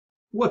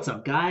What's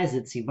up, guys?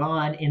 It's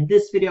Ivan. In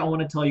this video, I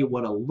want to tell you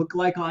what a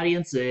lookalike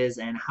audience is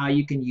and how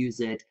you can use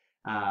it,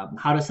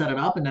 how to set it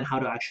up, and then how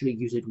to actually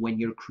use it when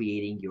you're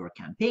creating your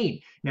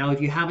campaign. Now,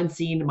 if you haven't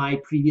seen my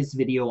previous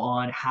video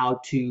on how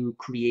to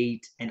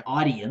create an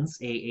audience,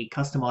 a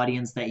custom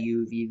audience that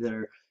you've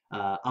either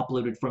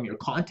uploaded from your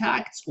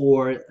contacts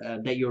or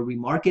that you're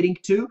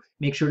remarketing to,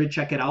 make sure to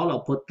check it out.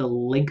 I'll put the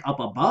link up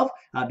above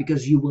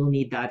because you will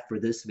need that for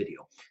this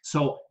video.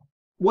 So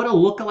what a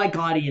lookalike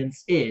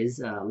audience is,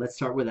 let's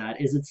start with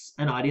that, is it's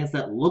an audience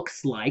that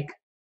looks like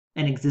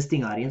an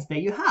existing audience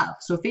that you have.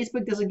 So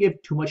Facebook doesn't give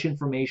too much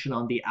information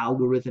on the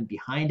algorithm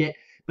behind it,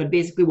 but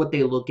basically what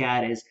they look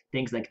at is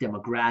things like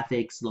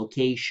demographics,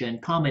 location,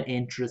 common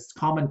interests,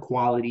 common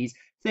qualities,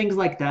 things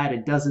like that.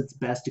 It does its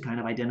best to kind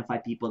of identify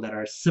people that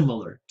are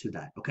similar to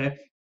that, okay?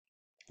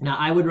 Now,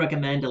 I would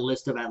recommend a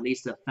list of at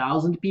least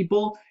 1,000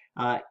 people.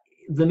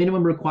 The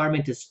minimum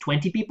requirement is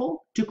 20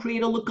 people to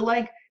create a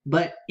lookalike.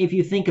 But if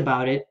you think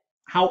about it,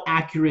 how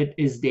accurate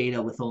is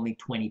data with only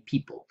 20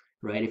 people,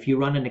 right? If you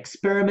run an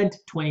experiment,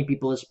 20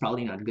 people is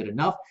probably not good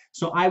enough.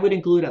 So I would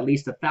include at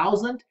least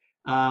 1,000.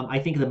 I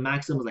think the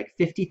maximum is like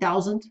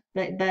 50,000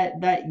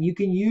 that you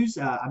can use.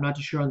 I'm not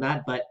too sure on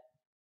that, but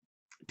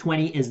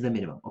 20 is the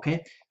minimum.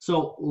 Okay,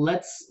 so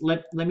let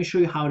me show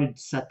you how to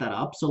set that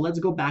up. So let's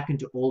go back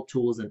into all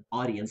tools and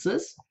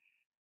audiences.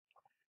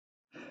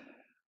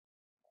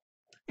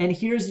 And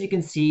here, as you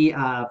can see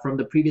from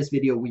the previous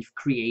video, we've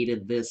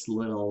created this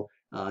little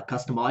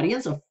custom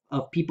audience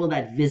of people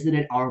that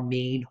visited our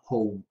main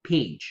home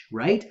page,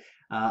 right?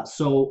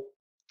 So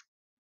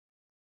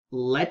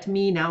let's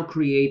now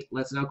create a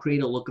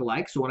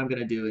lookalike. So what I'm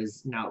going to do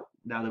is now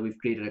that we've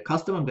created a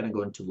custom, I'm going to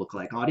go into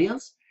lookalike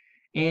audience.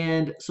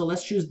 And so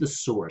let's choose the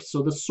source.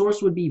 So the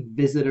source would be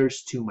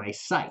visitors to my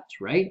site,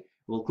 right?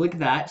 We'll click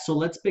that. So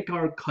let's pick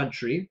our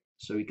country.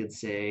 So we could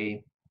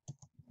say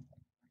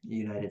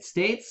United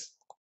States.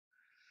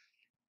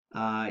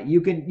 You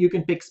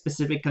can pick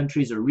specific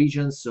countries or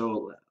regions.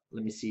 So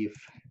let me see if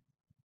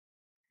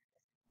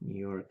New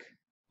York.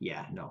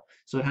 Yeah, no.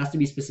 So it has to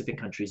be specific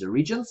countries or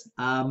regions.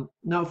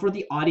 Now for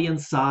the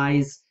audience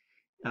size,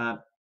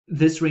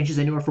 this ranges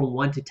anywhere from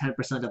 1 to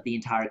 10% of the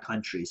entire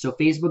country. So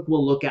Facebook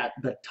will look at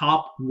the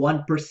top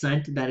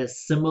 1% that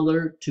is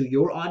similar to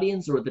your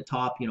audience, or the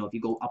top, if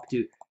you go up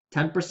to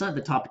 10%,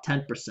 the top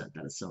 10%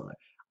 that is similar.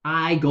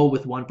 I go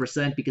with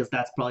 1% because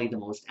that's probably the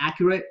most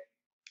accurate.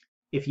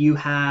 If you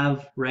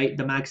have, right,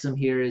 the maximum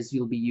here is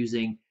you'll be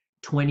using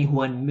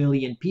 21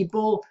 million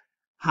people.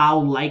 How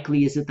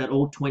likely is it that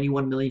all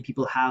 21 million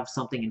people have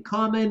something in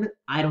common?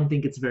 I don't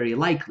think it's very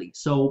likely.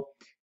 So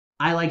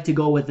I like to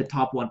go with the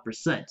top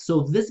 1%.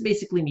 So this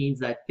basically means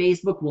that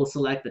Facebook will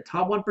select the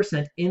top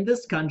 1% in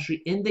this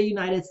country, in the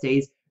United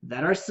States,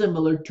 that are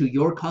similar to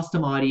your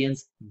custom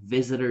audience,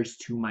 visitors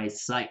to my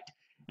site.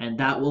 And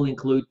that will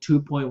include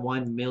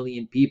 2.1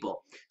 million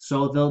people.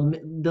 So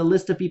the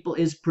list of people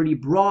is pretty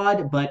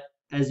broad, but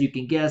as you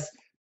can guess,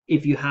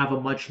 if you have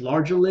a much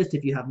larger list,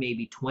 if you have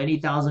maybe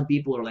 20,000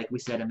 people, or like we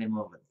said, a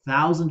minimum of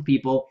 1,000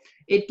 people,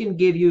 it can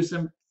give you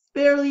some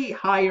fairly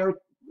higher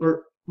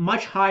or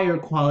much higher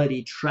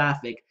quality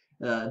traffic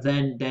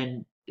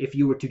than if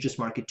you were to just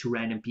market to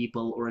random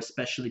people, or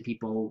especially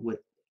people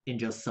in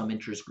just some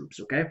interest groups.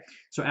 Okay,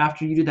 so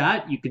after you do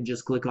that, you can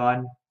just click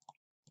on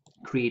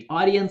create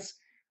audience.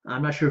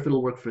 I'm not sure if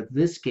it'll work for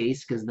this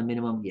case because the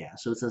minimum, yeah,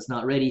 so it says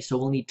not ready. So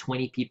we'll need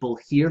 20 people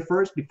here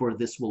first before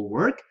this will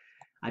work,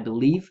 I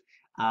believe.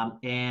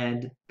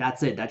 And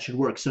that's it. That should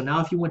work. So now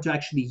if you want to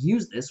actually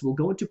use this, we'll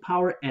go into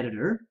Power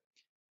Editor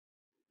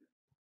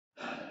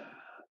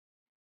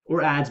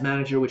or Ads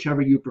Manager,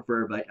 whichever you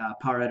prefer, but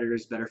Power Editor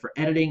is better for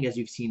editing, as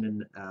you've seen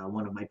in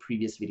one of my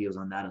previous videos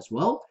on that as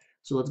well.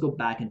 So let's go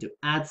back into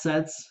Ad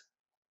Sets,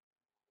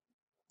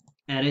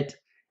 Edit,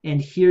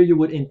 and here you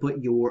would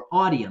input your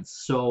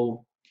audience.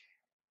 So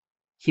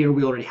here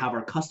we already have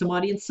our custom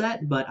audience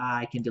set, but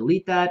I can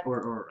delete that,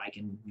 or I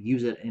can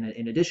use it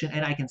in addition,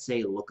 and I can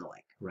say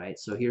lookalike, right?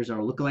 So here's our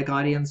lookalike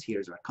audience,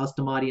 here's our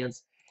custom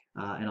audience,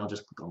 and I'll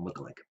just click on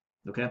lookalike,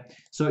 okay?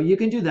 So you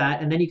can do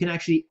that, and then you can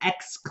actually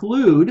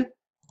exclude,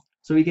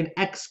 so we can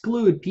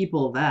exclude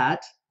people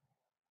that,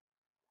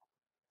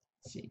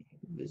 let's see,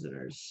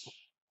 visitors.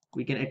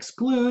 We can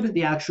exclude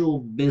the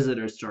actual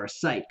visitors to our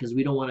site because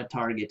we don't want to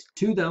target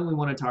to them. We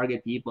want to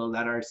target people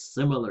that are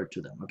similar to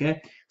them,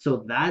 okay?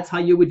 So that's how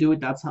you would do it.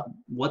 That's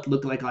what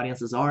lookalike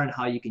audiences are and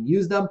how you can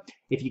use them.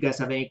 If you guys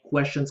have any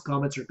questions,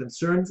 comments, or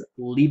concerns,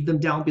 leave them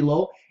down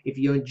below. If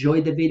you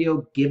enjoyed the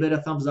video, give it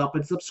a thumbs up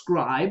and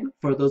subscribe.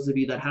 For those of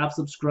you that have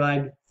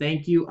subscribed,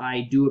 thank you.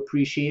 I do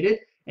appreciate it.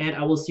 And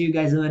I will see you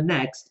guys in the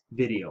next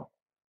video.